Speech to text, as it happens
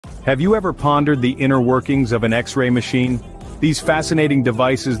Have you ever pondered the inner workings of an X-ray machine? These fascinating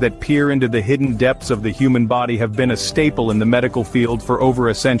devices that peer into the hidden depths of the human body have been a staple in the medical field for over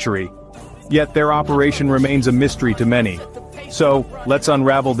a century. Yet their operation remains a mystery to many. So, let's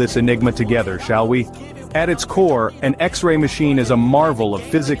unravel this enigma together, shall we? At its core, an X-ray machine is a marvel of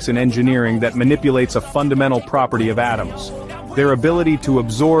physics and engineering that manipulates a fundamental property of atoms: their ability to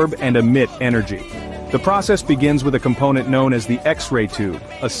absorb and emit energy. The process begins with a component known as the X-ray tube,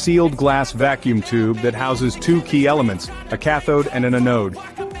 a sealed glass vacuum tube that houses two key elements, a cathode and an anode.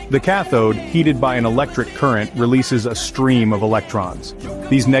 The cathode, heated by an electric current, releases a stream of electrons.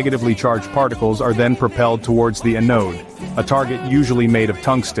 These negatively charged particles are then propelled towards the anode, a target usually made of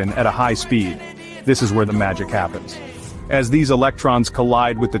tungsten, at a high speed. This is where the magic happens. As these electrons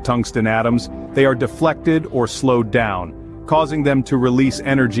collide with the tungsten atoms, they are deflected or slowed down, causing them to release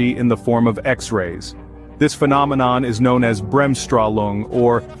energy in the form of X-rays. This phenomenon is known as Bremsstrahlung,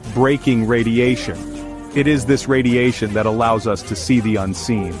 or braking radiation. It is this radiation that allows us to see the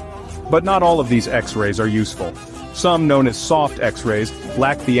unseen. But not all of these X-rays are useful. Some, known as soft X-rays,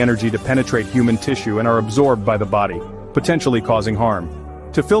 lack the energy to penetrate human tissue and are absorbed by the body, potentially causing harm.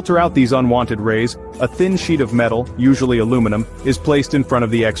 To filter out these unwanted rays, a thin sheet of metal, usually aluminum, is placed in front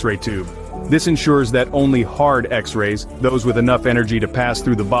of the X-ray tube. This ensures that only hard X-rays, those with enough energy to pass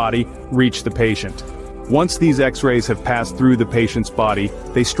through the body, reach the patient. Once these X-rays have passed through the patient's body,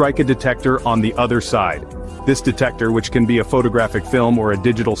 they strike a detector on the other side. This detector, which can be a photographic film or a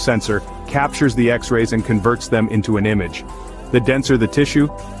digital sensor, captures the X-rays and converts them into an image. The denser the tissue,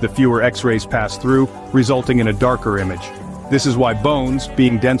 the fewer X-rays pass through, resulting in a darker image. This is why bones,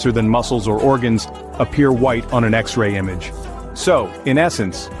 being denser than muscles or organs, appear white on an X-ray image. So, in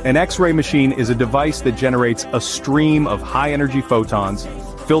essence, an X-ray machine is a device that generates a stream of high-energy photons,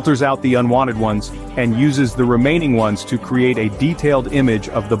 filters out the unwanted ones, and uses the remaining ones to create a detailed image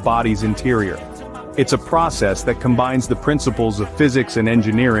of the body's interior. It's a process that combines the principles of physics and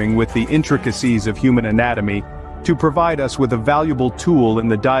engineering with the intricacies of human anatomy to provide us with a valuable tool in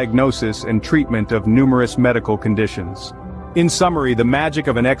the diagnosis and treatment of numerous medical conditions. In summary, the magic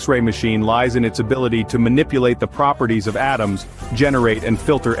of an X-ray machine lies in its ability to manipulate the properties of atoms, generate and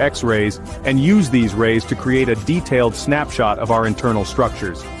filter X-rays, and use these rays to create a detailed snapshot of our internal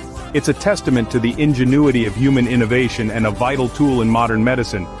structures. It's a testament to the ingenuity of human innovation and a vital tool in modern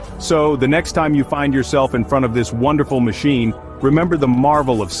medicine. So, the next time you find yourself in front of this wonderful machine, remember the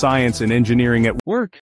marvel of science and engineering at work.